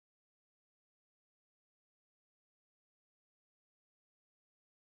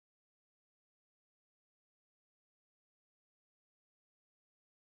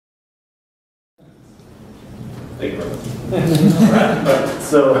Big room. Alright,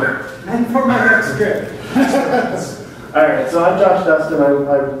 so. And for my next trip. Alright, so I'm Josh Dustin.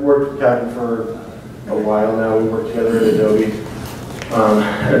 I've worked with Kevin for a while now. We worked together at Adobe.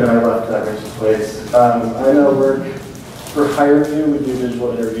 And then I left that next place. I now work for Hirevue. We do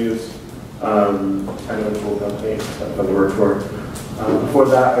digital interviews. Kind of a cool company that I work for. Before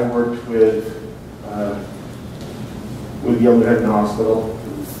that, I worked with Yellow Head Hospital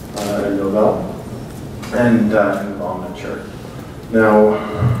in Novell and in Volunteer. Now,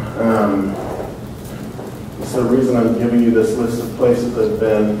 so the reason I'm giving you this list of places I've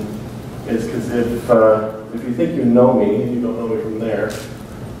been is because if you think you know me and you don't know me from there,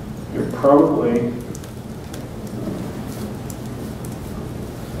 you're probably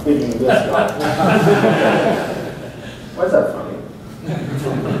thinking of this guy. Why is that funny?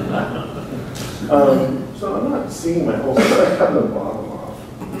 So I'm not seeing my whole stuff. I cut the bottom off.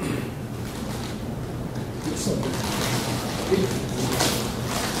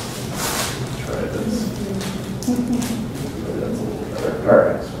 Try this. Maybe that's a little better. All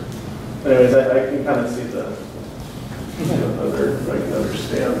right. Anyways, I can kind of see the other. I can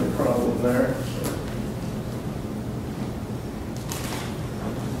understand the problem there.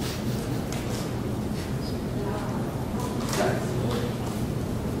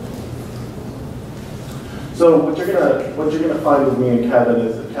 So what you're gonna find with me and Kevin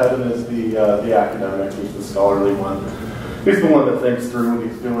is that Kevin is the academic, he's the scholarly one. He's the one that thinks through what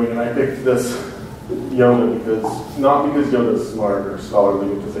he's doing, and I picked this Yoda because not because Yoda's smart or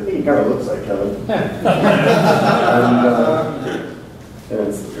scholarly, because I think he kind of looks like Kevin. and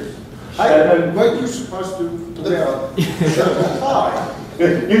it's what you're supposed to wear a shirt and tie.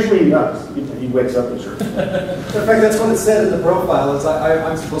 Usually he does. He wakes up in shirt. In fact, that's what it said in the profile. It's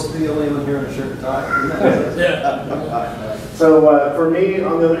I'm supposed to be the only one here in a shirt and tie. Yeah. So for me,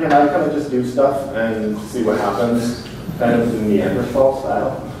 on the other hand, I kind of just do stuff and see what happens, kind of the Neanderthal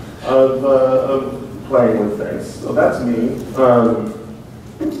style of playing with things. So that's me.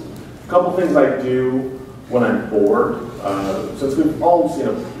 A couple things I do when I'm bored. Since we've all seen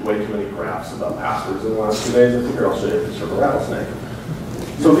way too many graphs about passwords in the last 2 days, I figure I'll show you a picture of a rattlesnake.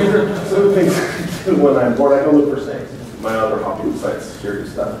 So these are some of the things I do when I'm bored. I go look for snakes. My other hobby besides security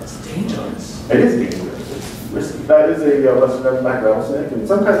stuff. It's dangerous. It is dangerous. It's risky. That is a Western Red-backed rattlesnake, and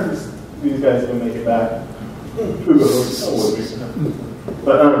sometimes these guys can make it back. Who knows?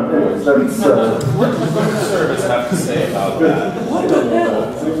 But anyways, that's what does the service have to say about that? What the hell?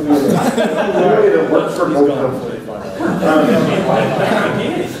 It works for both companies.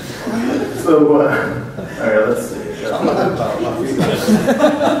 So, all right, let's see.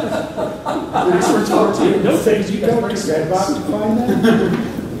 No things you don't red box to find that?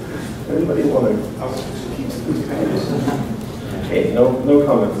 Anybody want to? Okay, no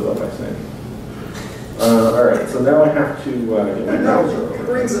comments about my snake. All right, so now I have to get my browser. It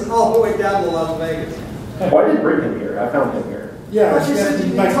brings it all the way down to Las Vegas. Why did I bring him here? I found him here. Yeah, But you said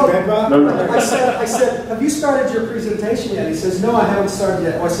you like told- red box? No. I said, have you started your presentation yet? He says, no, I haven't started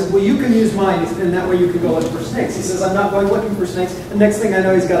yet. Well, I said, well, you can use mine, and that way you can go look for snakes. He says, I'm not going looking for snakes. The next thing I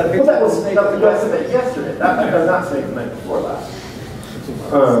know, he's got a picture Well, of a snake. that was yesterday. Not snake the night before last.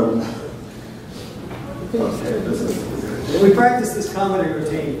 Okay, this is. We practice this comedy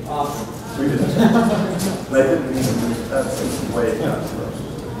routine often. We did. I didn't even. That's way past.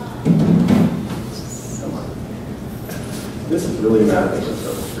 Come on. This is really mad at this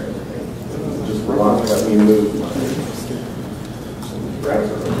other screen. Just won't let me move my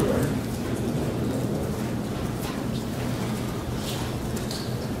browser over there.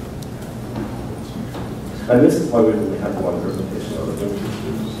 And this is why we only have one presentation of it.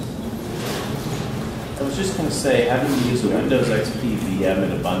 I was just going to say, having to use a Windows XP VM in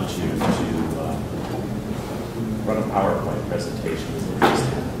Ubuntu to run a PowerPoint presentation is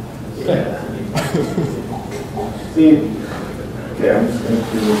interesting. Yeah. See, okay, I'm just going to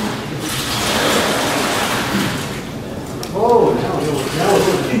do this. Oh, now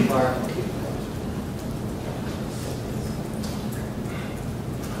we're looking far.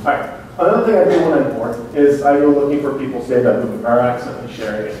 Alright, another thing I do when I'm bored is I go looking for people's data who are accidentally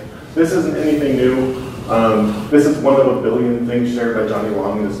sharing it. This isn't anything new. This is one of a billion things shared by Johnny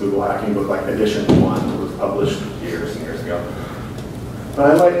Long in his Google hacking book, like edition 1, that was published years and years ago.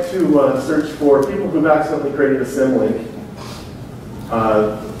 I like to search for people who've accidentally created a symlink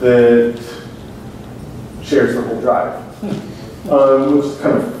that shares the whole drive, which is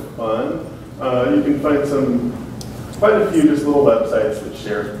kind of fun. You can find quite a few just little websites that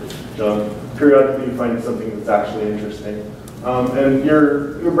share junk. Periodically you find something that's actually interesting. And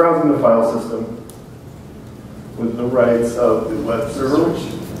you're browsing the file system with the rights of the web server, which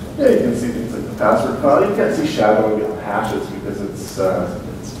Yeah, you can see things like the password file. You can't see shadowing of hashes because it's you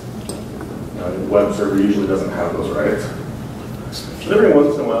know, the web server usually doesn't have those rights. But every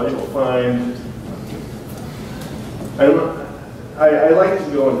once in a while you'll find, I like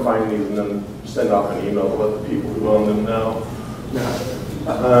to go and find these and then send off an email to let the people who own them know.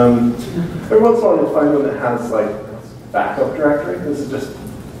 Every once in a while you'll find one that has like backup directory. This is just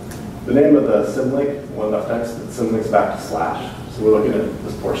the name of the symlink, one.txt, it symlinks back to slash. So we're looking at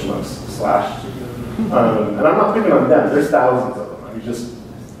this portion of slash. And I'm not picking on them, there's thousands of them. I mean, just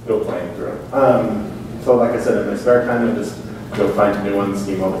go playing through them. So like I said, in my spare time, I just go find new ones,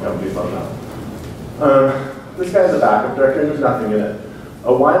 email the companies, let them know. This guy has a backup directory, there's nothing in it.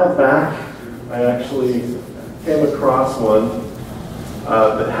 A while back, I actually came across one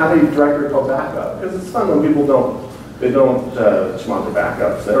that had a directory called backup. Because it's fun when people don't chmod their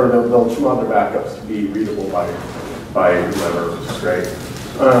backups, or they'll chmod their backups to be readable by whoever, which is great.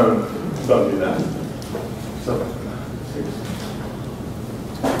 Don't do that. So,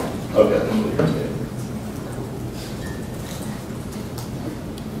 okay.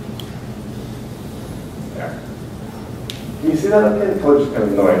 There. Can you see that okay? The color's kind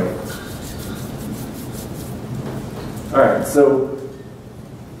of annoying. Alright, so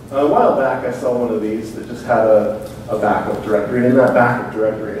a while back I saw one of these that just had a backup directory, and in that backup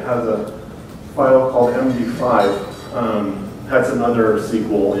directory it has a file called MD5. Had some other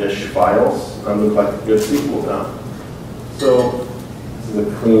SQL-ish files. Look like a good SQL now. So this is a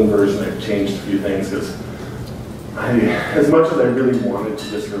clean version. I've changed a few things because as much as I really wanted to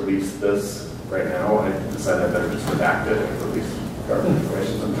just release this right now, I decided I better just redact it and release garbage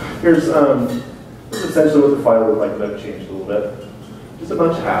information. So here's this is essentially what the file looked like, but I've changed a little bit. Just a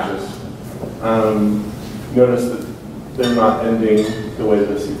bunch of hashes. Notice that they're not ending the way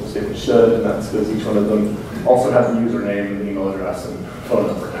the SQL statement should, and that's because each one of them also has a username, and email address, and phone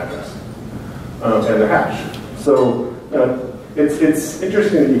number and address, and their hash. So you know, it's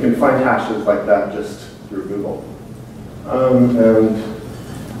interesting that you can find hashes like that just through Google. And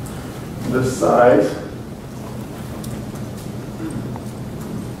this size,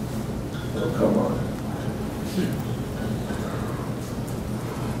 oh come on.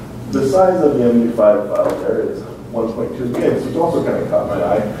 The size of the MD5 file there is 1.2 gigs, which also kind of caught my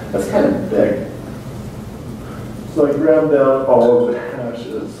eye. That's kind of big. So I grabbed down all of the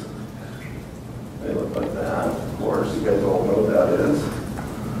hashes. They look like that, of course. You guys all know what that is.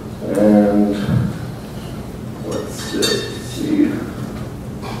 And let's just see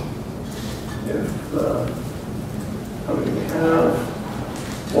if, how many we have.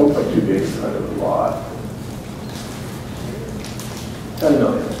 1.2 gigs is kind of a lot. 10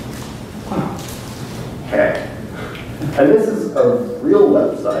 million. Okay. And this is a real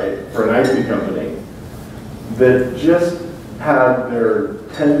website for an IT company that just had their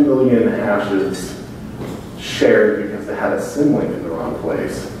 10 million hashes shared because they had a symlink in the wrong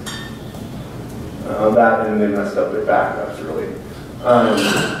place. That and they messed up their backups, really.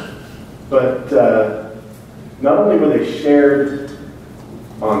 But not only were they shared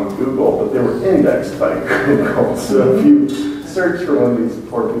on Google, but they were indexed by Google. So if you search for one of these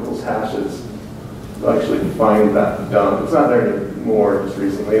poor people's hashes, you'll actually find that dump. It's not there anymore just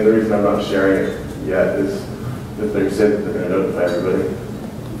recently, and the reason I'm not sharing it yet is that they said that they're going to notify everybody.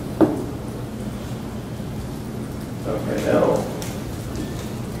 Okay, now,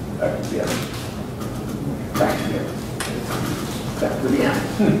 back to the end. Back to the end. Back to the end.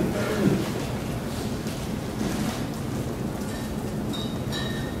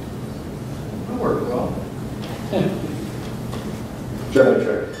 That worked well. German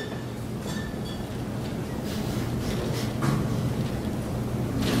trick.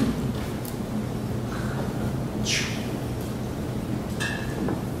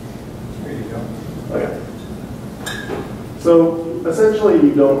 There you go. Okay. So essentially,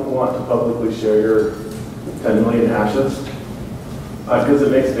 you don't want to publicly share your 10 million hashes because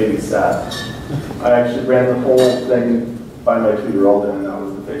it makes babies sad. I actually ran the whole thing by my 2-year-old, and that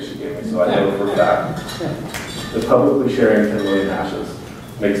was the face she gave me, so I know for a fact that publicly sharing 10 million hashes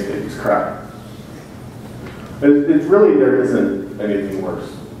makes babies cry. It's really, there isn't anything worse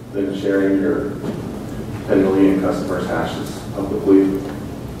than sharing your 10 million customers' hashes publicly.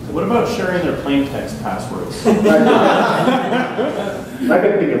 So what about sharing their plain text passwords? I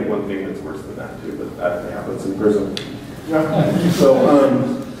can think of one thing that's worse than that too, but that happens in prison. So,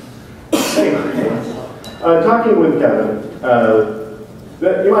 anyway, talking with Kevin,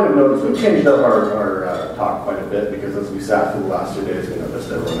 you might have noticed we changed up our talk quite a bit because as we sat through the last 2 days, we noticed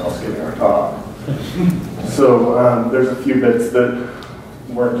everyone else giving our talk. So there's a few bits that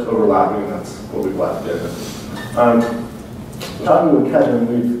weren't overlapping, and that's what we've left in. Talking with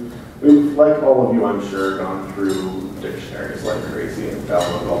Kevin, We've, like all of you, I'm sure, gone through dictionaries like crazy and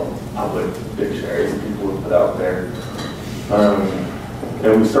downloaded all the public dictionaries that people have put out there.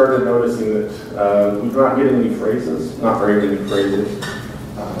 And we started noticing that we're not getting any phrases, not very many phrases,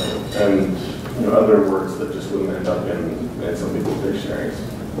 and other words that just wouldn't end up in some people's dictionaries.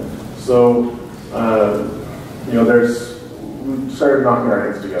 So, we started knocking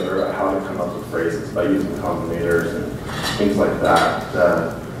our heads together about how to come up with phrases by using combinators and things like that,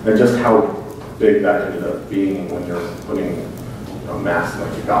 and just how big that ended up being when you're putting mass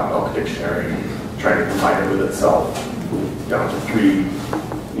like a Got Milk dictionary, trying to combine it with itself down to three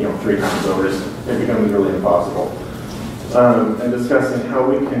times over. It becomes really impossible. And discussing how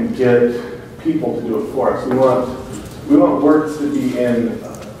we can get people to do it for us. We want words to be in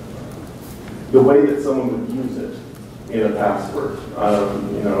the way that someone would use it in a password.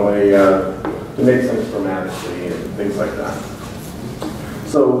 To make sense grammatically and things like that.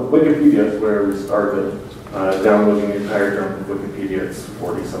 So Wikipedia is where we started downloading the entire jump of Wikipedia. It's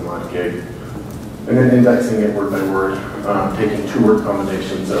 40 some odd gig. And then indexing it word by word, taking 2-word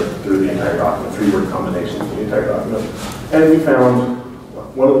combinations through the entire document, 3-word combinations through the entire document. And we found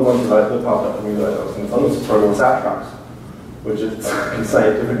one of the ones that popped up for me that I was going to was Perl, which is the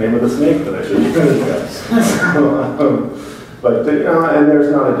scientific name of the snake that I should use. But and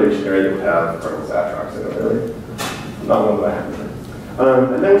there's not a dictionary that would have Perl satrax in it, really. Not one that I have.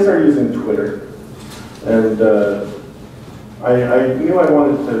 And then we started using Twitter. And I knew I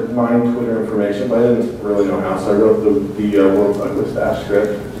wanted to mine Twitter information, but I didn't really know how, so I wrote the World's Ugliest Dash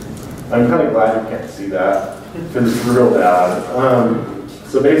script. I'm kind of glad you can't see that, because it's real bad.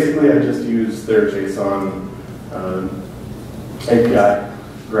 So basically, I just used their JSON API,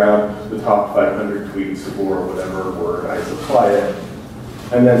 grabbed the top 500 tweets for whatever word I supply it,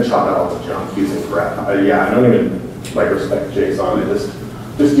 and then chop out all the junk using grep. I don't even respect JSON. I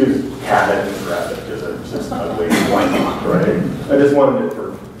just use Cabot and grep it because it's just ugly. Why not, right? I just wanted it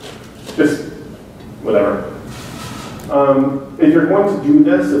for just whatever. If you're going to do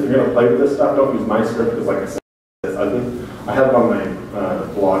this, if you're going to play with this stuff, don't use my script because, like I said, it's ugly. I have it on my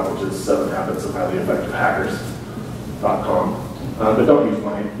blog, which is 7 Habits of Highly Effective Hackers.com. But don't use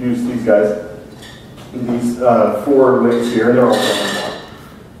mine. Use these guys. These 4 links here, and they're all on my blog.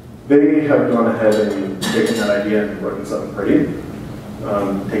 They have gone ahead and taken that idea and written something pretty.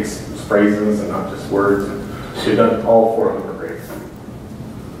 Takes phrases and not just words. And they've done all 4 of them are great.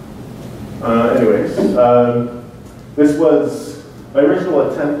 This was my original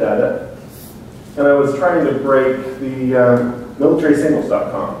attempt at it, and I was trying to break the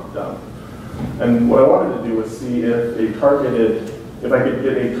militarysingles.com down. And what I wanted to do was see if I could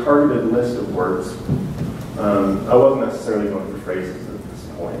get a targeted list of words. I wasn't necessarily going for phrases at this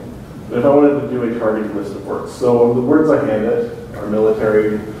point, but if I wanted to do a targeted list of words. So the words I handed are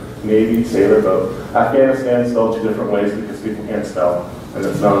military, Navy, sailor, boat. Afghanistan spelled 2 different ways because people can't spell. And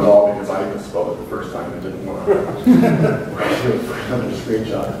it's not at all because I misspelled it the first time and didn't want to another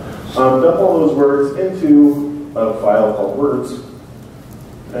screenshot. Dump all those words into a file called words,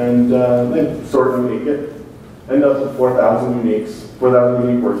 and then sort and unique it. End up with 4,000 unique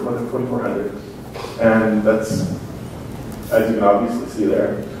words, 4,400. And that's, as you can obviously see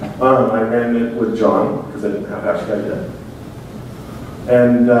there. I ran it with John, because I didn't have hashtag yet.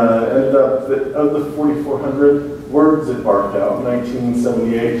 And ended up that of the 4,400 words it barked out,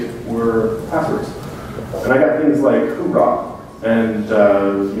 1978 were passwords. And I got things like hoorah, and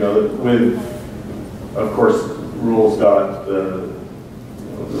with, of course, rules got the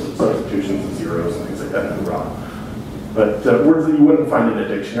substitutions and zeros and things like that in hoorah. But words that you wouldn't find in a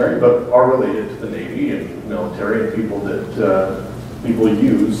dictionary, but are related to the Navy and military and people that people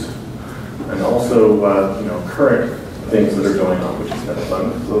use, and also current things that are going on, which is kind of fun,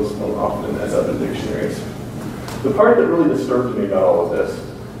 because those don't often end up in dictionaries. The part that really disturbed me about all of this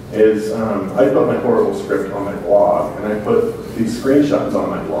is I put my horrible script on my blog, and I put these screenshots on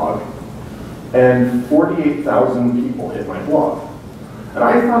my blog, and 48,000 people hit my blog. And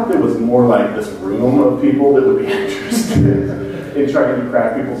I thought there was more like this room of people that would be interested in trying to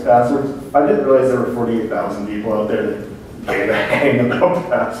crack people's passwords. I didn't realize there were 48,000 people out there that gave a hang about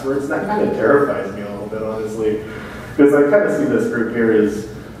passwords. And that kind of terrifies me a little bit, honestly. Because I kind of see this group here as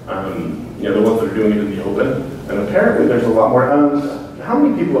the ones that are doing it in the open. And apparently there's a lot more. How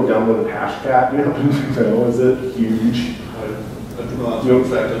many people have downloaded Hashcat? Do you happen to know? Is it huge? I do not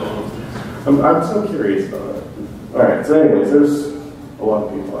track it on. I'm so curious about it. All right, so anyways, there's a lot of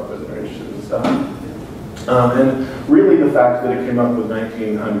people out there that are interested in stuff. And really the fact that it came up with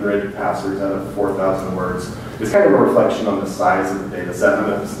 1,900 passwords out of 4,000 words is kind of a reflection on the size of the data set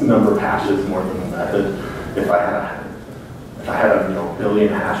and the number of hashes more than the method, if I had. if I had a billion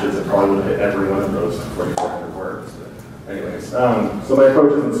hashes, it probably would have hit every one of those 4,400 words. But anyways, so my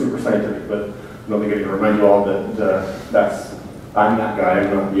approach isn't super scientific, but I don't think I need to remind you all that I'm that guy, I'm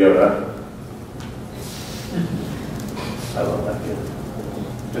not Yoda. I love that kid.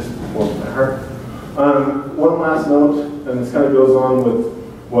 Just warms my heart. One last note, and this kind of goes on with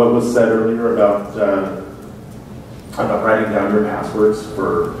what was said earlier about writing down your passwords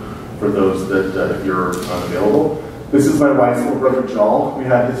for those that if you're unavailable. This is my wife's little brother Joel. We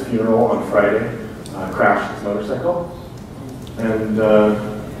had his funeral on Friday. Crashed his motorcycle, and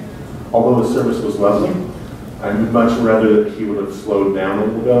although the service was lovely, I would much rather that he would have slowed down a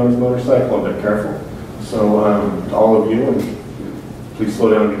little bit on his motorcycle and been careful. So to all of you, and please slow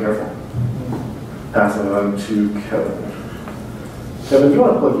down and be careful. Pass it on to Kevin. Kevin, do you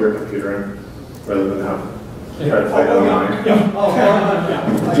want to plug your computer in rather than try to fight online?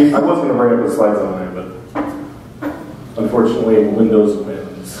 I was going to bring up the slides online, but unfortunately Windows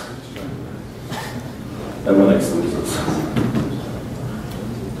wins and Linux loses.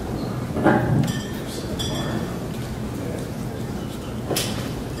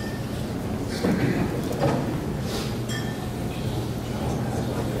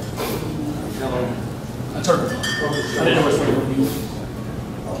 I turned it on. I didn't know which one you were.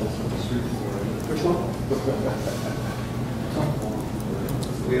 Which one?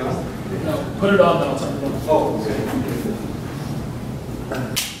 We on? No, put it on, then I'll turn it on. Oh, okay.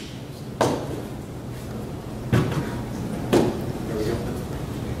 There we go.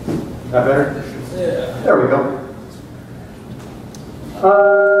 That better? Yeah. There we go.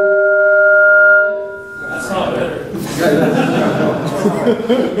 That's not better.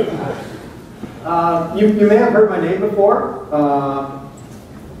 You may have heard my name before.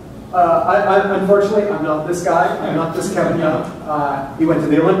 Unfortunately, I'm not this guy. I'm not this Kevin Young. He went to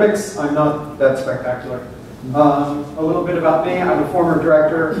the Olympics. I'm not that spectacular. A little bit about me. I'm a former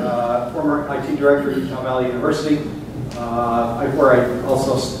director, former IT director at Utah Valley University, where I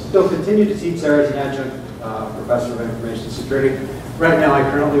also still continue to teach there as an adjunct professor of information security. Right now, I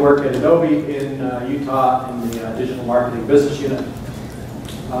currently work at Adobe in Utah in the digital marketing business unit.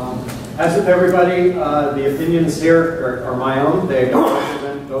 As with everybody, the opinions here are my own. They don't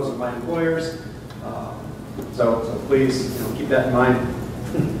represent those of my employers. So please keep that in mind.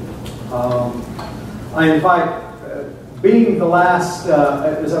 I invite, being the last,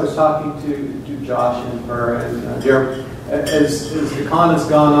 as I was talking to Josh and Perl and Jeremy, as the con has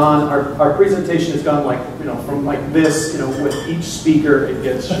gone on, our presentation has gone from like this, with each speaker it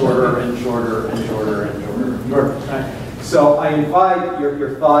gets shorter and shorter and shorter and shorter and shorter. Right? So I invite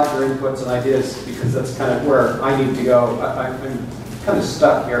your thoughts, your inputs and ideas, because that's kind of where I need to go. I'm kind of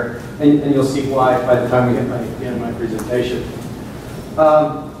stuck here, and you'll see why by the time we get to the end of my presentation.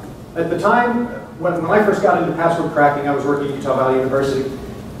 At the time, when I first got into password cracking, I was working at Utah Valley University,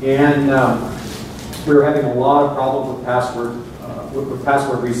 and we were having a lot of problems with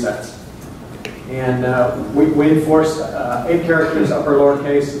password resets. And we enforced 8 characters, upper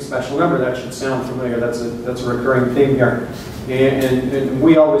lowercase, and special number. That should sound familiar. That's a recurring theme here. And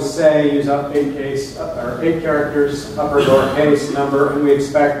we always say use up 8 characters, upper lowercase number, and we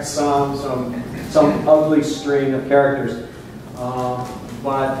expect some ugly string of characters.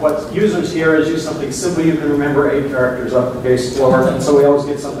 But what users hear is use something simple. You can remember 8 characters, uppercase, lower, and so we always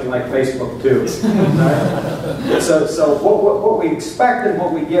get something like Facebook too. Right? So what we expect and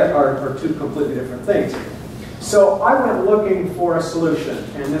what we get are 2 completely different things. So I went looking for a solution,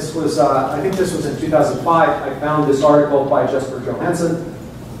 and this was, I think this was in 2005. I found this article by Jesper Johansson,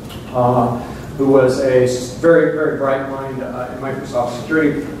 who was a very, very bright mind in Microsoft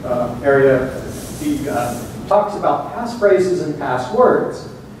security area. He talks about passphrases and passwords.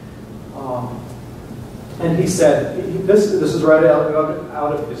 And he said, this is right out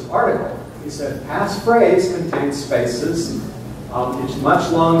of his article. He said, passphrase contains spaces. It's much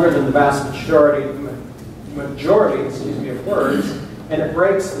longer than the vast majority of words, and it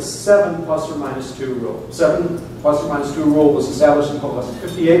breaks the 7 ± 2 rule. 7 ± 2 rule was established in, what was it,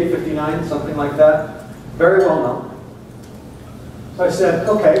 58, 59, something like that. Very well known. So I said,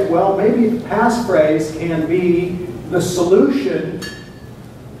 okay, well, maybe passphrase can be the solution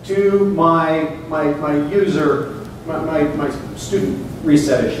to my student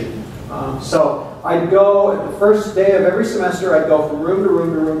reset issue. So I'd go, at the first day of every semester, I'd go from room to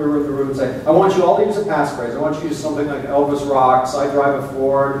room to room to room to room and say, I want you all to use a passphrase. I want you to use something like Elvis rocks, I drive a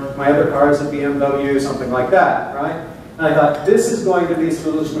Ford, my other car is a BMW, something like that, right? And I thought, this is going to be a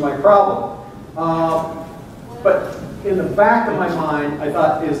solution to my problem. But in the back of my mind, I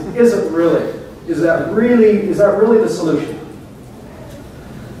thought, is that really the solution?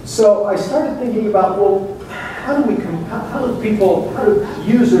 So I started thinking about, well, how do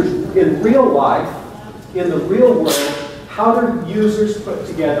users in real life, in the real world, how do users put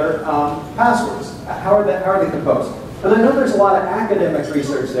together passwords? How are they composed? And I know there's a lot of academic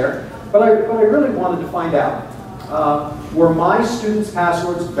research there, but I really wanted to find out, were my students'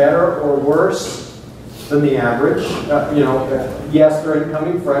 passwords better or worse than the average? Yes, they're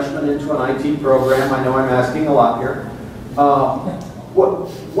incoming freshmen into an IT program. I know I'm asking a lot here.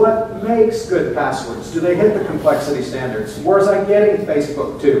 What makes good passwords? Do they hit the complexity standards? Was I getting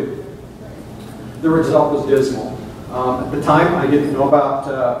Facebook too? The result was dismal. At the time, I didn't know about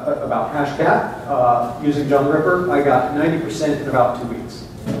Hashcat. Using John Ripper, I got 90% in about 2 weeks.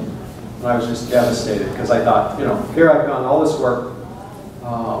 And I was just devastated because I thought, here I've done all this work.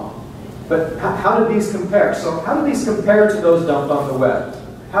 But how did these compare? So how do these compare to those dumped on the web?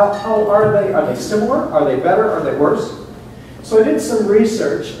 How are they? Are they similar? Are they better? Are they worse? So I did some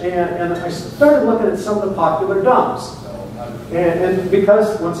research, and I started looking at some of the popular dumps. And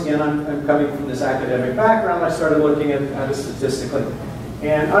because, once again, I'm coming from this academic background, I started looking at it statistically.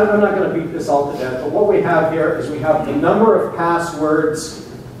 And I'm not going to beat this all to death, but what we have here is we have the number of passwords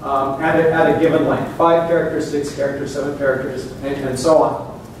at a given length. 5 characters, 6 characters, 7 characters, and so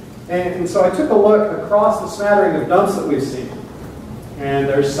on. And so I took a look across the smattering of dumps that we've seen. And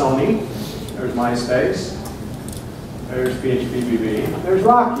there's Sony, there's MySpace, there's PHPBB, there's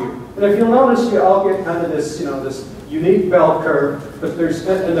RockU. And if you'll notice, you all get kind of this, this unique bell curve, but there's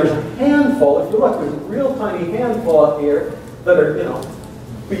a handful, if you look, there's a real tiny handful up here that are,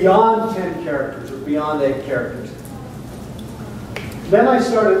 beyond 10 characters or beyond 8 characters. Then I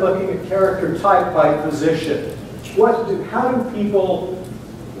started looking at character type by position. What do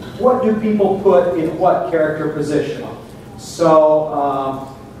people put in what character position? So,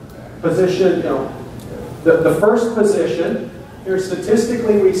 position, the first position, here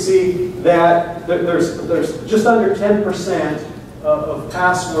statistically we see that there's just under 10% of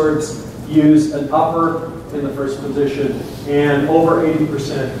passwords use an upper in the first position, and over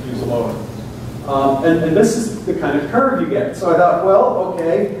 80% use a lower. And this is the kind of curve you get. So I thought, well,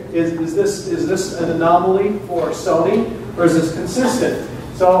 okay, is this an anomaly for Sony, or is this consistent?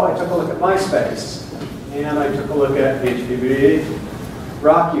 So I took a look at MySpace, and I took a look at HPB,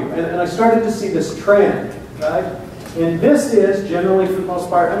 RockU, and I started to see this trend, right? And this is generally, for the most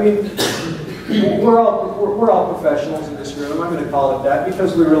part, I mean, we're all professionals in this room. I'm going to call it that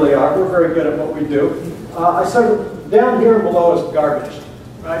because we really are. We're very good at what we do. I started down here below is garbage,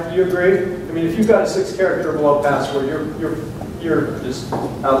 right? Do you agree? I mean, if you've got a 6-character below password, you're just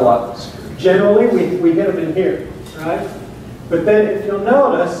out of luck. Generally, we hit them in here, right? But then, if you'll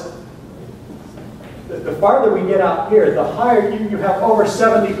notice, the farther we get out here, the higher you have over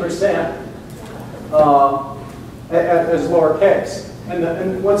 70%. As lowercase.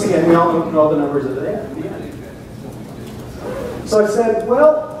 And once again, we all know the numbers at the end. So I said,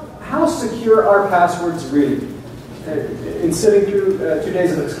 well, how secure are passwords really? In sitting through 2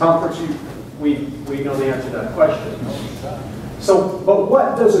 days of this conference, we know the answer to that question. So, but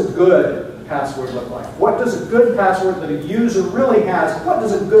what does a good password look like? What does a good password that a user really has, what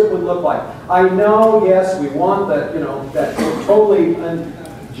does a good one look like? I know, yes, we want that, that totally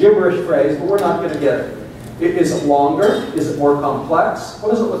gibberish phrase, but we're not going to get it. Is it longer? Is it more complex? What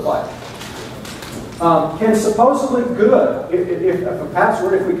does it look like? Can supposedly good, if a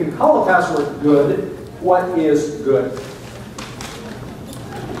password, if we can call a password good, what is good?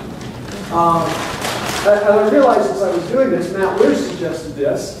 I realized as I was doing this, Matt Weir suggested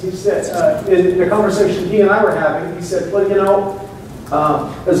this. He said, in the conversation he and I were having, he said, well,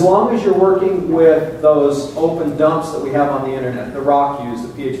 as long as you're working with those open dumps that we have on the internet, the RockUs, the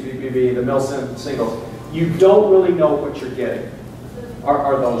PHPBB, the MilSim singles, you don't really know what you're getting.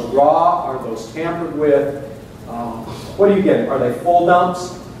 Are those raw? Are those tampered with? What are you getting? Are they full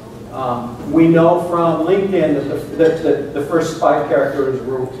dumps? We know from LinkedIn that the first 5 characters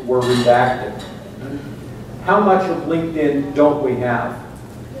were redacted. How much of LinkedIn don't we have?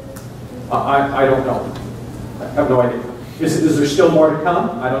 I don't know. I have no idea. Is there still more to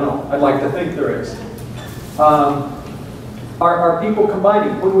come? I don't know. I'd like to think there is. Are people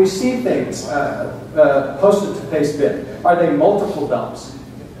combining? When we see things posted to Pastebin, are they multiple dumps?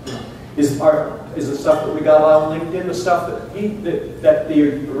 Is the stuff that we got on LinkedIn the stuff that the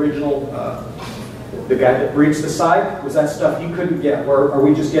original the guy that breached the site, was that stuff he couldn't get, or are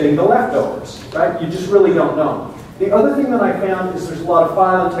we just getting the leftovers? Right? You just really don't know. The other thing that I found is there's a lot of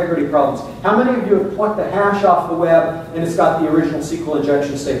file integrity problems. How many of you have plucked the hash off the web and it's got the original SQL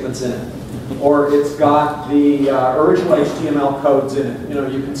injection statements in it? Or it's got the original HTML codes in it.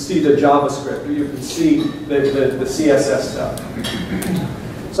 You can see the JavaScript, or you can see the CSS stuff.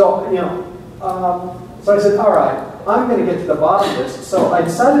 So, So I said, all right, I'm going to get to the bottom of this. So I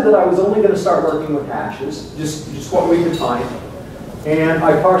decided that I was only going to start working with hashes, just what we could find. And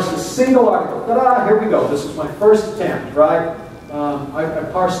I parsed a single article. Ta-da, here we go. This was my first attempt, right? I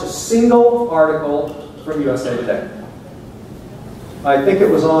parsed a single article from USA Today. I think it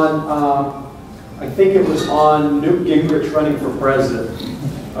was on Newt Gingrich running for president,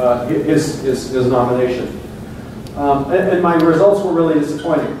 his nomination. And my results were really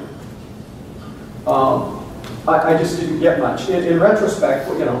disappointing. I just didn't get much. In retrospect,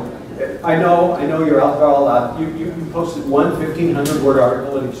 you know, I know you're out there all out. You posted one 1,500-word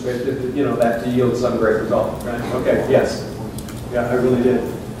article and expected, you know, that to yield some great result, right? Okay, yes. Yeah, I really did.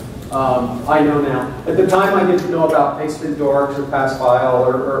 I know now. At the time, I didn't know about Pastebin Dorks or Passfile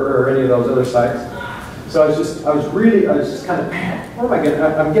or any of those other sites. So I was just kind of, man, what am I getting?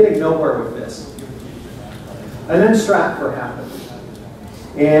 I'm getting nowhere with this. And then Stratfor happened.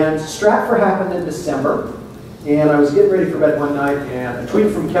 And Stratfor happened in December. And I was getting ready for bed one night, and a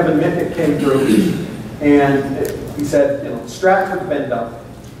tweet from Kevin Young came through, and he said, you know, Stratford bend up.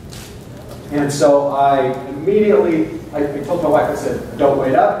 And so I immediately, I told my wife, I said, don't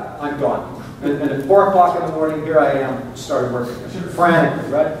wait up, I'm gone. And at 4 o'clock in the morning, here I am, started working frantically,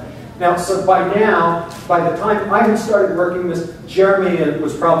 right? Now, so by the time I had started working this, Jeremy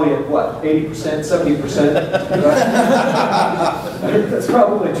was probably at what, 80%, 70%? That's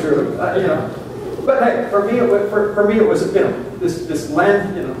probably true, you know. But hey, for me it was, you know, this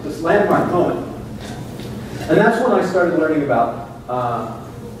landmark moment. And that's when I started learning about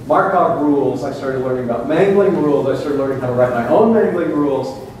Markov rules. I started learning about mangling rules. I started learning how to write my own mangling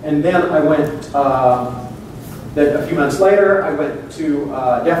rules. And then I went, then a few months later, I went to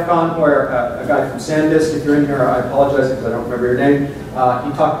DEF CON, where a guy from SanDisk, if you're in here, I apologize because I don't remember your name,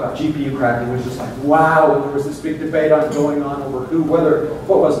 he talked about GPU cracking, which was just like, wow, and there was this big debate going on over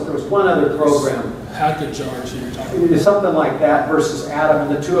what was it? There was one other program. Hacker Charge you're talking about. Something like that versus Adam,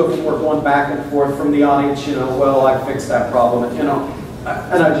 and the two of them were going back and forth from the audience, you know, well, I fixed that problem, and, you know,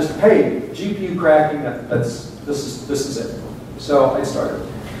 and I just, hey, GPU cracking, this is it. So I started.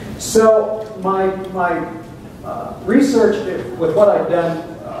 So my research with what I've done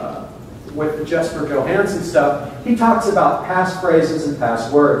with the Jesper Johansson stuff, he talks about passphrases and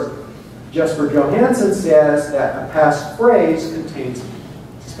passwords. Jesper Johansson says that a passphrase contains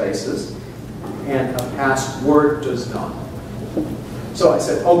spaces and a password does not. So I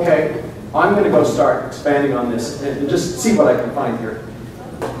said, okay, I'm going to go start expanding on this and just see what I can find here.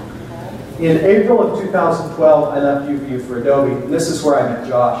 In April of 2012, I left UVU for Adobe, and this is where I met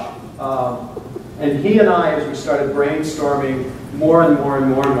Josh. And he and I, as we started brainstorming more and more and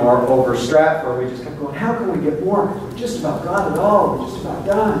more and more over Stratfor, we just kept going, how can we get more? We're just about got it all. We're just about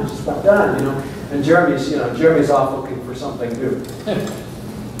done. We're just about done, you know. And Jeremy's off looking for something new.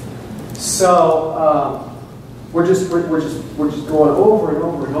 So we're just going over and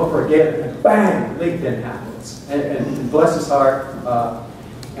over and over again, and bang, LinkedIn happens. And bless his heart,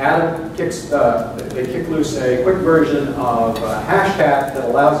 Adam they kick loose a quick version of a hashtag that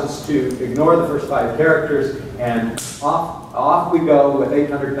allows us to ignore the first 5 characters, and off we go with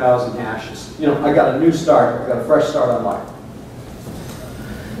 800,000 hashes. You know, I got a new start. I got a fresh start on life.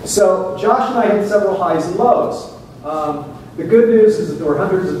 So Josh and I hit several highs and lows. The good news is that there were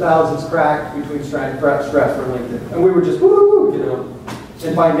hundreds of thousands cracked between Stratfor and LinkedIn, and we were just woo, you know.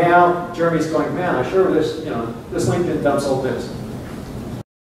 And by now, Jeremy's going, man, I sure this LinkedIn dumps old news.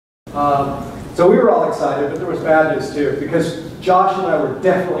 So we were all excited, but there was bad news too, because Josh and I were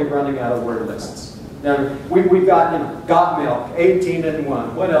definitely running out of word lists. Now we got, you know, got milk, 18 and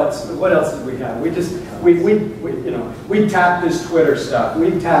 1. What else did we have? We tapped this Twitter stuff.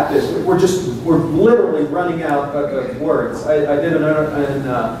 We tapped this. We're literally running out of words. I did an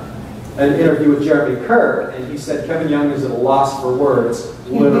interview with Jeremy Kerr, and he said Kevin Young is at a loss for words,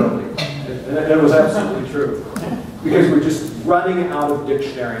 literally, and it was absolutely true, because we're just running out of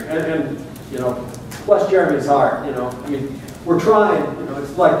dictionary, and you know, bless Jeremy's heart, you know, I mean, we're trying, you know,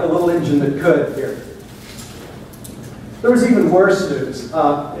 it's like the little engine that could here. There was even worse news.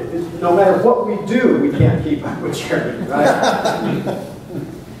 No matter what we do, we can't keep up with Jeremy, right?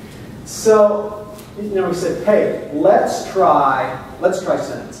 So, you know, we said, hey, let's try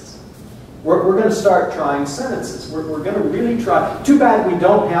sentences. We're going to start trying sentences. We're going to really try. Too bad we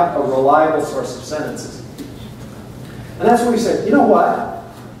don't have a reliable source of sentences. And that's when we said, you know what?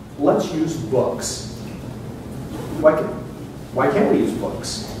 Let's use books. Why can't we use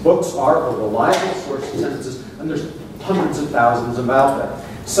books? Books are a reliable source of sentences, and there's hundreds of thousands about them.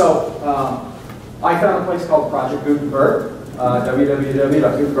 So I found a place called Project Gutenberg,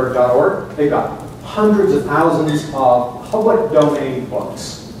 www.gutenberg.org. They've got hundreds of thousands of public domain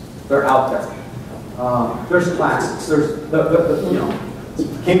books. They're out there. There's classics. There's you know,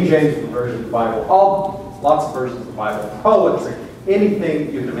 King James version of the Bible. Lots of versions of the Bible. Poetry.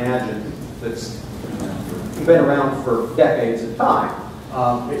 Anything you can imagine that's been around for decades of time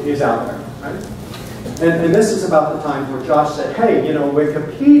is out there. Right? And this is about the time where Josh said, hey, you know,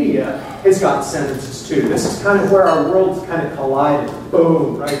 Wikipedia has got sentences too. This is kind of where our worlds kind of collided.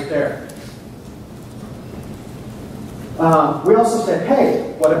 Boom, right there. We also said,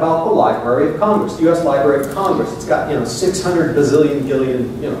 hey, what about the Library of Congress, the U.S. Library of Congress? It's got, you know, 600 bazillion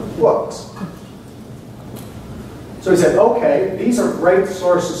gillion, you know, books. So he said, okay, these are great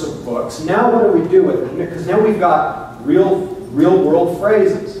sources of books. Now what do we do with them? Because now we've got real world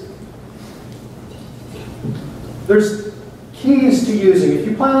phrases. There's keys to using. If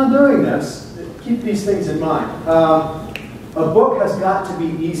you plan on doing this, keep these things in mind. A book has got to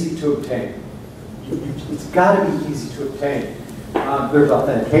be easy to obtain. It's got to be easy to obtain. There's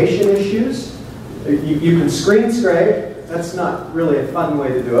authentication issues. You can screen scrape. That's not really a fun way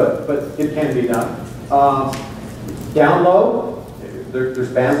to do it, but it can be done. Download. There's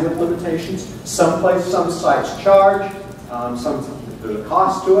bandwidth limitations. Some sites charge. There's a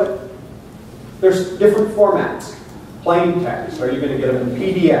cost to it. There's different formats. Plain text. Are you going to get them in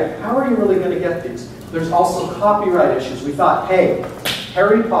PDF? How are you really going to get these? There's also copyright issues. We thought, hey,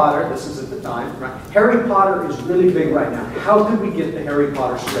 Harry Potter, this is at the time, right? Harry Potter is really big right now. How could we get the Harry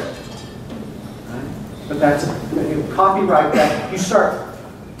Potter script? Right? But that's, you copyright that. You start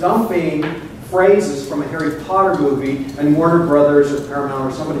dumping phrases from a Harry Potter movie, and Warner Brothers or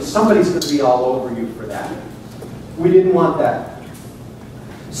Paramount or somebody's going to be all over you for that. We didn't want that.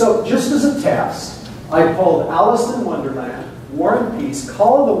 So just as a test, I pulled Alice in Wonderland, War and Peace,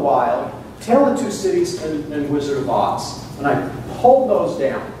 Call of the Wild, Tale of Two Cities, and Wizard of Oz. And I pulled those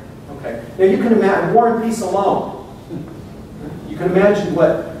down. Okay. Now you can imagine War and Peace alone. You can imagine what,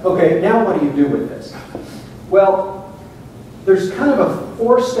 okay, now what do you do with this? Well, there's kind of a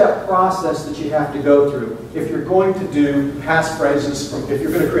four-step process that you have to go through if you're going to do passphrases, if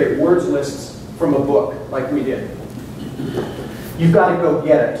you're going to create words lists from a book like we did. You've got to go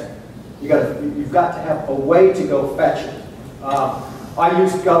get it. You've got to have a way to go fetch it. I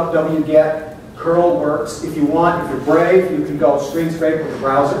use wget. Perl works. If you want, if you're brave, you can go screen scrape with a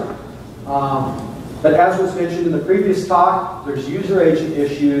browser. But as was mentioned in the previous talk, there's user agent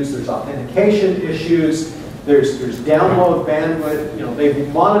issues, there's authentication issues, there's download bandwidth. You know, they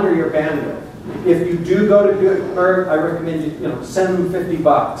monitor your bandwidth. If you do go to Gutenberg, I recommend you send them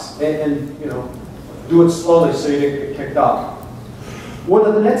 $50 and you know, do it slowly so you don't get kicked off. One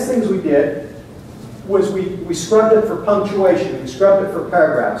of the next things we did was we scrubbed it for punctuation, we scrubbed it for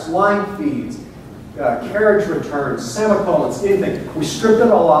paragraphs, line feeds, carriage returns, semicolons, anything. We stripped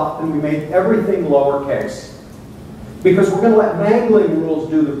it all off and we made everything lowercase. Because we're going to let mangling rules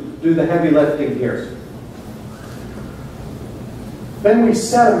do the heavy lifting here. Then we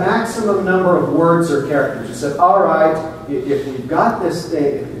set a maximum number of words or characters. We said, all right, if we've got this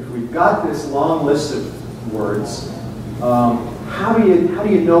long list of words, how do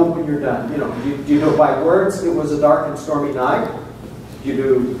you know when you're done? You know, do you know by words? It was a dark and stormy night. Do you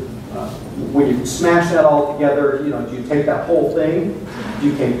do when you smash that all together? You know, do you take that whole thing? Do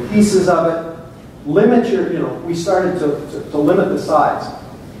you take pieces of it? Limit your. You know, we started to limit the size,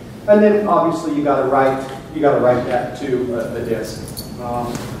 and then obviously you got to write that to a disk.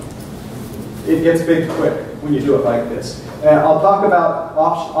 It gets big quick when you do it like this. And I'll talk about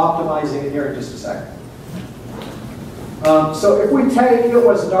optimizing it here in just a second. So if we take "It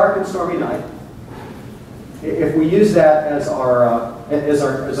was a dark and stormy night," if we use that as our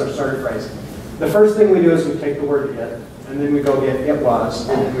starter phrase, the first thing we do is we take the word "it," and then we go get "it was,"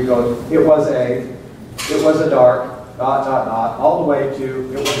 and then we go "it was a dark, ... all the way to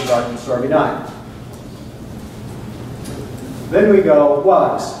 "it was a dark and stormy night." Then we go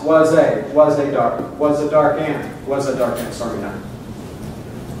was a dark and stormy night.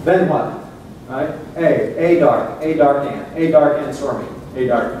 Then what? Right? A dark and stormy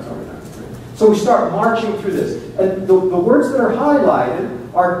night. So we start marching through this, and the words that are highlighted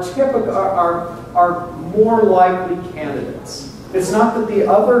are more likely candidates. It's not that the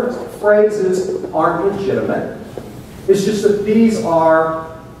other phrases aren't legitimate. It's just that these are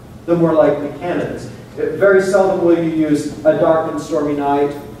the more likely candidates. Very seldom will you use a dark and stormy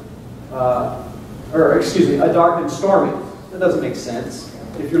night, a dark and stormy. That doesn't make sense.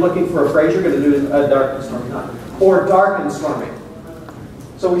 If you're looking for a phrase, you're going to do a dark and stormy night, or dark and stormy.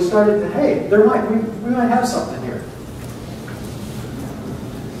 So we started to, hey, we might have something here.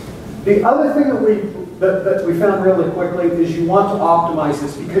 The other thing that that we found really quickly is you want to optimize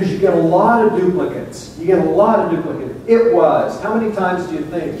this because you get a lot of duplicates. You get a lot of duplicates. It was. How many times do you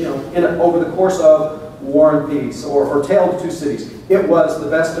think, over the course of War and Peace or Tale of Two Cities, it was the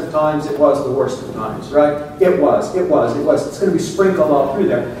best of times, it was the worst of times, right? It was. It's going to be sprinkled all through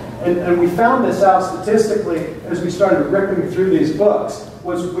there. And we found this out statistically as we started ripping through these books.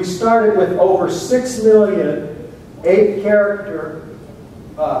 We started with over 6 million 8-character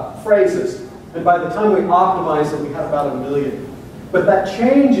phrases. And by the time we optimized it, we had about 1 million. But that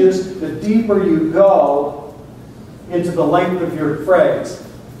changes the deeper you go into the length of your phrase.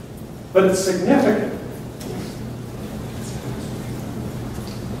 But it's significant.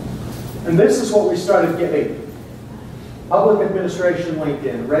 And this is what we started getting. Public administration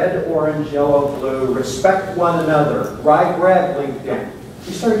LinkedIn, red, orange, yellow, blue, respect one another, bright red LinkedIn.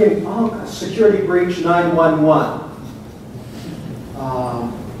 We started getting security breach 911.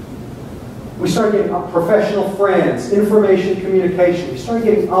 We started getting professional friends, information communication. We started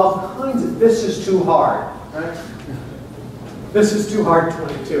getting all kinds of, this is too hard, right? This is too hard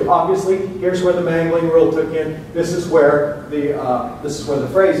 22. Obviously, here's where the mangling rule took in. This is where the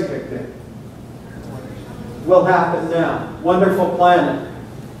phrase kicked in. Will happen now. Wonderful Planet.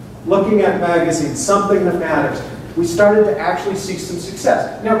 Looking at magazines, something that matters. We started to actually see some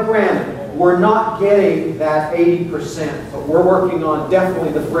success. Now, granted, we're not getting that 80%, but we're working on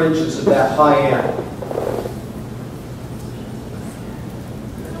definitely the fringes of that high end.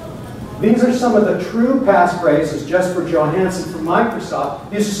 These are some of the true passphrases, just for Johansson from Microsoft.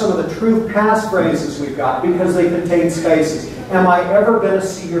 These are some of the true passphrases we've got because they contain spaces. Am I ever going to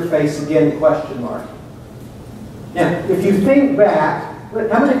see your face again? Question mark. Now, if you think back,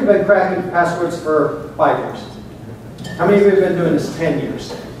 how many of you have been cracking passwords for 5 years? How many of you have been doing this 10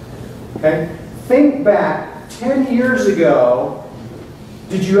 years? Okay? Think back 10 years ago.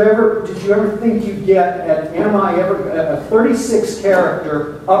 Did you ever think you'd get a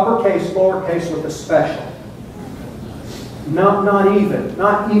 36-character uppercase, lowercase with a special? Not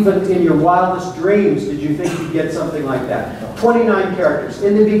even in your wildest dreams did you think you'd get something like that. 29 characters.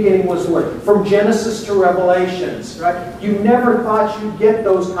 In the beginning was the word. From Genesis to Revelations, right? You never thought you'd get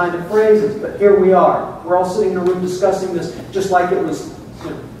those kind of phrases, but here we are. We're all sitting in a room discussing this just like it was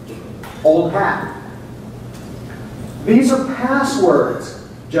old hat. These are passwords.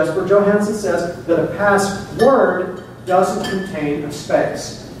 Jesper Johansson says that a password doesn't contain a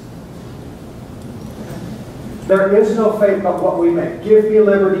space. There is no fate but what we make. Give me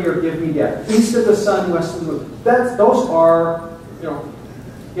liberty or give me death. East of the sun, west of the moon. Those are,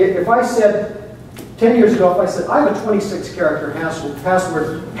 if I said, 10 years ago, if I said, I have a 26-character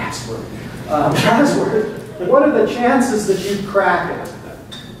password, what are the chances that you'd crack it?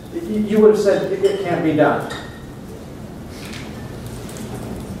 You would have said, it can't be done.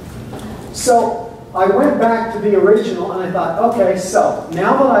 So I went back to the original and I thought, okay, so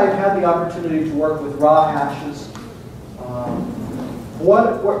now that I've had the opportunity to work with raw hashes,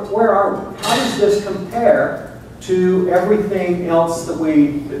 where are we? How does this compare to everything else that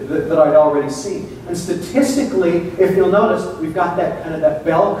I'd already seen? And statistically, if you'll notice, we've got that kind of that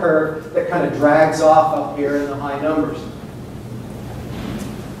bell curve that kind of drags off up here in the high numbers.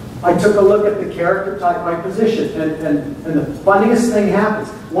 I took a look at the character type by position, and the funniest thing happens.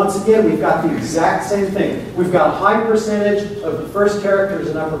 Once again, we've got the exact same thing. We've got a high percentage of the first character is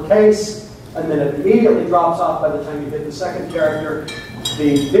in uppercase, and then it immediately drops off by the time you hit the second character.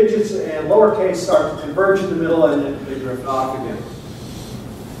 The digits and lowercase start to converge in the middle, and then they drift off again.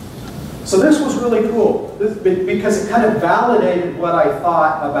 So this was really cool, because it kind of validated what I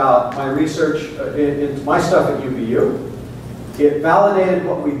thought about my research into my stuff at UVU. It validated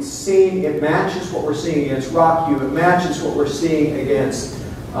what we'd seen. It matches what we're seeing against RockU. It matches what we're seeing against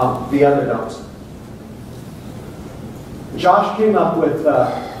the other nodes. Josh came up with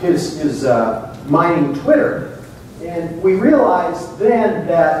his mining Twitter, and we realized then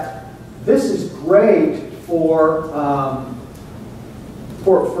that this is great for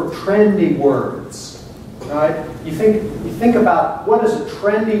trendy words, right? You think about what is a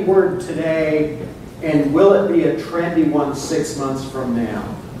trendy word today. And will it be a trendy one 6 months from now?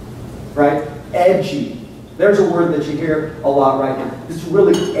 Right? Edgy. There's a word that you hear a lot right now. It's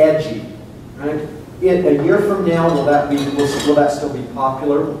really edgy. Right? A year from now, will that still be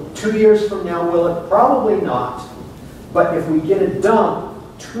popular? 2 years from now, will it? Probably not. But if we get a dump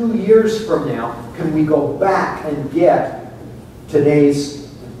 2 years from now, can we go back and get today's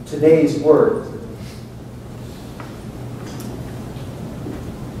word?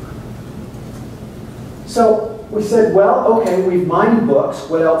 So we said, well, okay, we've mined books.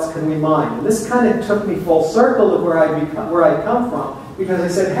 What else can we mine? And this kind of took me full circle of where I'd come from, because I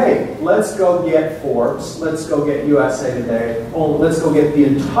said, hey, let's go get Forbes, let's go get USA Today, let's go get the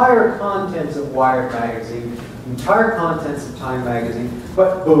entire contents of Wired magazine, entire contents of Time magazine,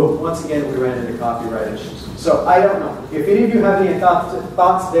 but boom, once again we ran into copyright issues. So I don't know. If any of you have any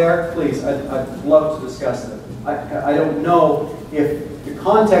thoughts there, please, I'd love to discuss them. I don't know if the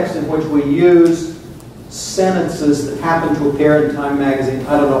context in which we use sentences that happen to appear in Time magazine,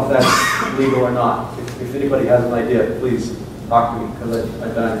 I don't know if that's legal or not. If anybody has an idea, please talk to me, because I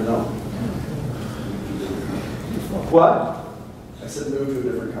don't know. What? I said move to a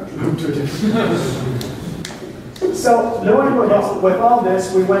different country. Move to a different country. So, knowing with all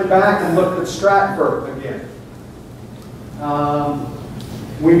this, we went back and looked at Stratford again.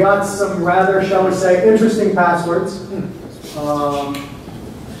 We got some rather, shall we say, interesting passwords. Wow.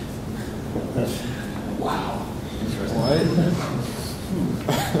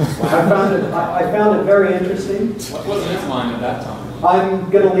 I found it very interesting. What was in his mind at that time? I'm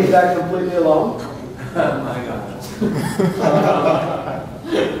going to leave that completely alone. Oh my God.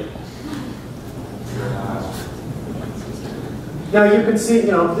 Now you can see,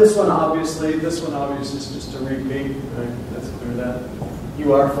 this one obviously is just a repeat. Right? Let's clear that.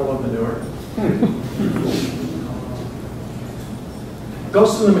 You are full of manure.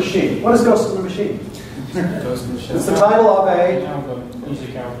 Ghost in the Machine. What is Ghost in the Machine? Ghost in the Shell. It's the title of a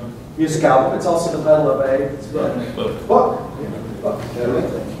Music album. music album. It's also the title of a book.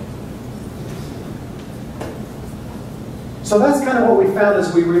 So that's kind of what we found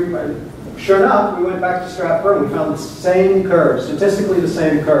as we sure enough, we went back to Stratford and we found the same curve, statistically the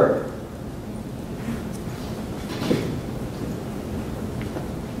same curve.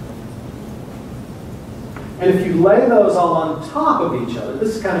 And if you lay those all on top of each other,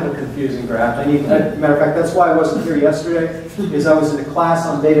 this is kind of a confusing graph. Matter of fact, that's why I wasn't here yesterday, is I was in a class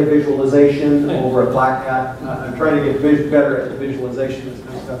on data visualization over at Black Hat. I'm trying to get better at the visualization and this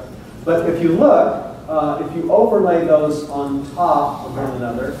kind of stuff. But if you look, if you overlay those on top of one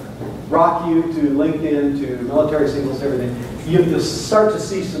another, RockU to LinkedIn to military singles, everything, you'll start to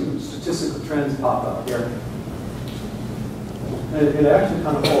see some statistical trends pop up here. And it actually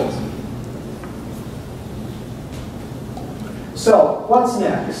kind of holds. So, what's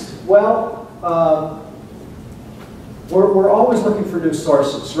next? Well, we're always looking for new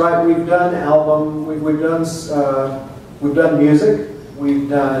sources, right? We've done album, we've done music, we've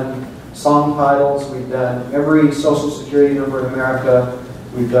done song titles, we've done every social security number in America,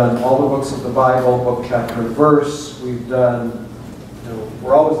 we've done all the books of the Bible, book, chapter, and verse. We've done,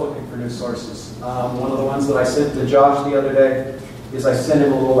 we're always looking for new sources. One of the ones that I sent to Josh the other day is I sent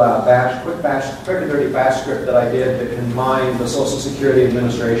him a little quick and dirty bash script that I did that can mine the Social Security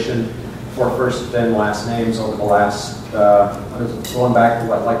Administration for first and last names over the last, going back to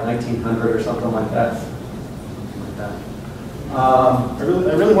what, like 1900 or something like that. I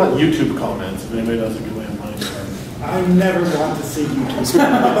really want YouTube comments, if anybody knows a good way of finding them. I never want to see YouTube.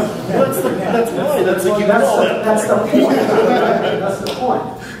 That's why. That's the point. That's the point.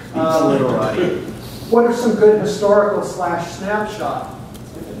 What are some good historical / snapshot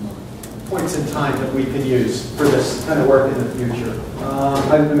points in time that we can use for this kind of work in the future?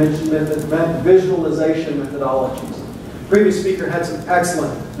 I mentioned visualization methodologies. Previous speaker had some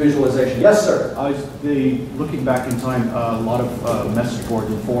excellent visualization. Yes, sir? Looking back in time, a lot of message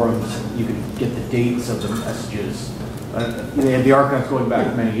boards and forums, you could get the dates of the messages. They had the archives going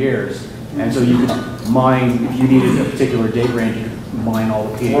back many years, and so you could mine, if you needed a particular date range, you could mine all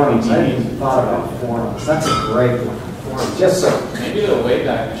the Forums. I hadn't even thought about forums. That's a great one. Forums. Yes, sir? Maybe the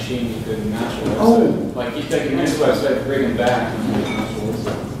Wayback Machine you could match a website. Oh. Like you take a news website, bring it back, and you can match a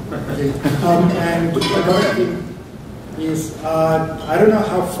website. And another thing is, I don't know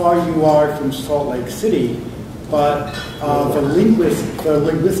how far you are from Salt Lake City, but the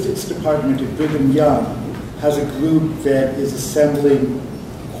linguistics department at Brigham Young has a group that is assembling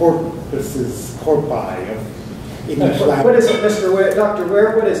corpui of English language. What is it, Mr. Ware, Dr.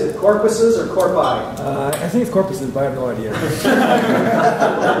 Ware? What is it, corpuses or corpi? I think it's corpuses, but I have no idea.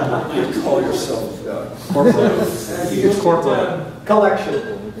 You call yourself It's corporate.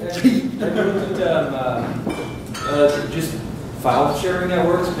 Collection. Just file sharing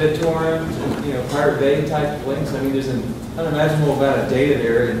networks, BitTorrent, Pirate Bay type links. I mean, there's an unimaginable amount of data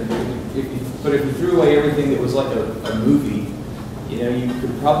there. But if you threw away everything that was like a movie, you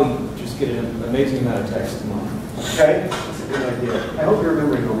could probably just get an amazing amount of text to mine. Okay, that's a good idea. I hope you're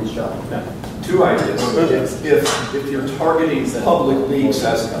remembering all these shots. Two ideas. If you're targeting public leaks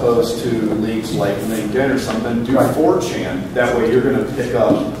as opposed to leaks like LinkedIn or something, do 4chan. That way you're going to pick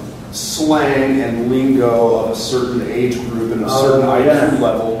up slang and lingo of a certain age group and a certain IQ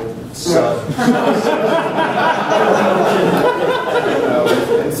level So,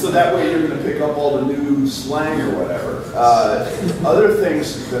 and so that way you're going to pick up all the new slang or whatever. Other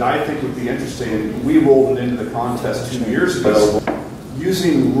things that I think would be interesting, we rolled it into the contest 2 years ago,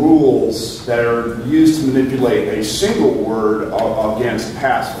 using rules that are used to manipulate a single word against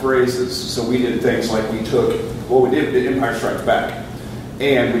passphrases. So we did things like we did Empire Strikes Back.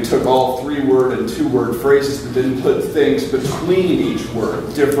 And we took all 3-word and 2-word phrases, but didn't put things between each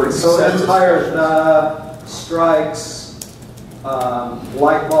word, different So sentences. Empire strikes,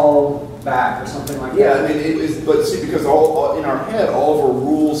 light bulb back, or something like Yeah, that. I mean, but see, because all in our head, all of our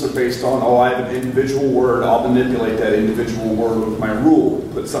rules are based on, oh, I have an individual word, I'll manipulate that individual word with my rule.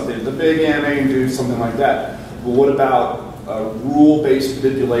 Put something at the big end and do something like that. But what about a rule-based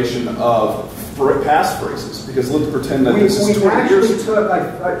manipulation of passphrases? Because let's pretend that this is 20 years ago.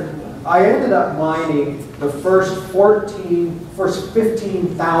 I ended up mining the first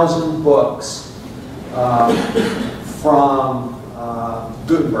 15,000 books from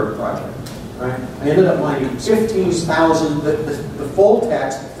Gutenberg project, right? I ended up mining 15,000, the full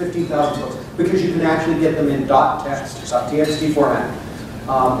text, 15,000 books, because you can actually get them in .text, .txt format.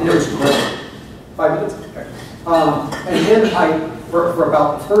 And it was great. 5 minutes. Okay. And then for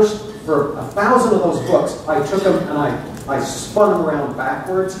 1,000 of those books, I took them and I spun them around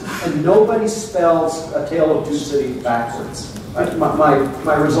backwards, and nobody spells A Tale of Two Cities backwards.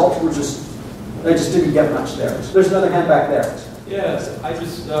 My results were they just didn't get much there. So there's another hand back there. Yes, I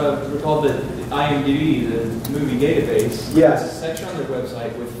just recalled that IMDb, the movie database, yes, has a section on their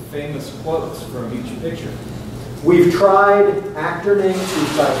website with famous quotes from each picture. We've tried actor names,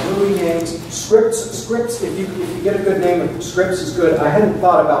 we've tried movie names, scripts. If you get a good name, scripts is good. I hadn't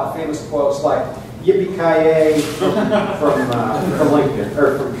thought about famous quotes like "Yippee-ki-yay" from Lincoln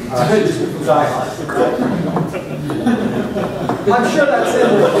or from Die Hard. I'm sure that's it.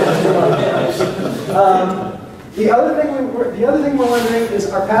 The other thing we're wondering is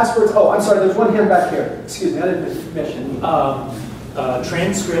our passwords. Oh, I'm sorry. There's one hand back here. Excuse me, I didn't mention.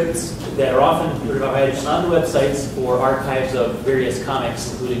 Transcripts that are often provided on the websites for archives of various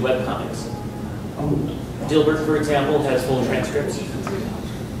comics, including web comics. Dilbert, for example, has full transcripts.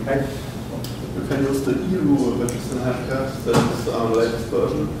 Okay. You can use the e-rule, which is in Hashcast. That is the latest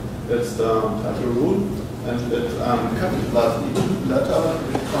version. It's the title rule, and it capitalizes each letter,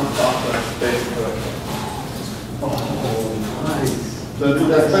 which comes after space character. Oh, nice. So it's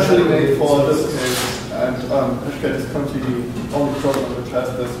especially made for this case, and Hashcast is currently the only program which has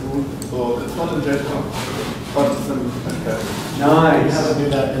this rule. So it's not in JSON, but it's in Hashcast. Nice. You have to do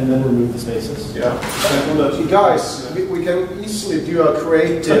that and then remove the spaces. Yeah. You guys, we can easily do a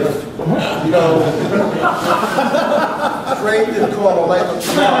creative, creative correlation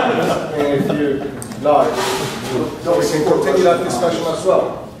if you like. So we can continue that discussion as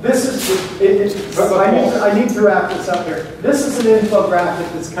well. This is, I need to wrap this up here. This is an infographic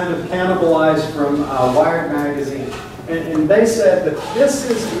that's kind of cannibalized from Wired magazine. And they said that this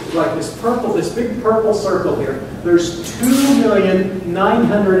is like this big purple circle here. There's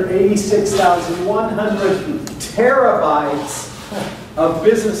 2,986,100 terabytes of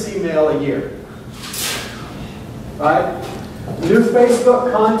business email a year. Right? New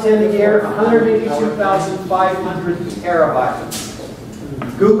Facebook content a year, 182,500 terabytes.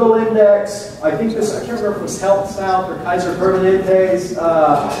 Google Index, I think this, I can't remember if it was Health South or Kaiser Permanente's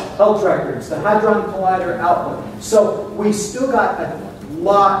health records, the Hadron Collider output. So we still got a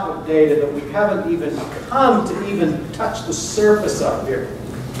lot of data that we haven't even come to even touch the surface of here.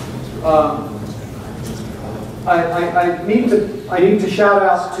 I need to shout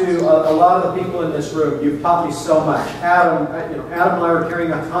out to a lot of the people in this room. You've taught me so much. Adam, Adam and I were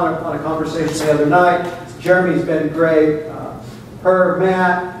carrying on a conversation the other night. Jeremy's been great. Her,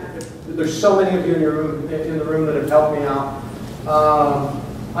 Matt, there's so many of you in the room that have helped me out.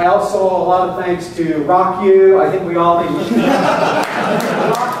 I also owe a lot of thanks to Rock You. I think we all need Rock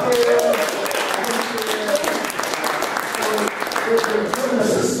You. They've given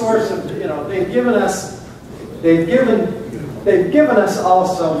us a source of, they've given us all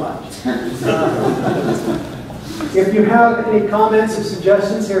so much. If you have any comments or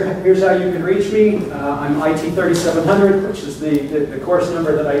suggestions, here's how you can reach me. I'm IT3700, which is the course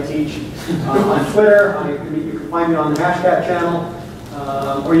number that I teach on Twitter. You can find me on the Hashcat channel,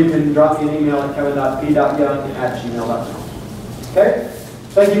 or you can drop me an email at kevin.p.young@gmail.com. Okay?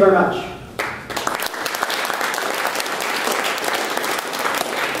 Thank you very much.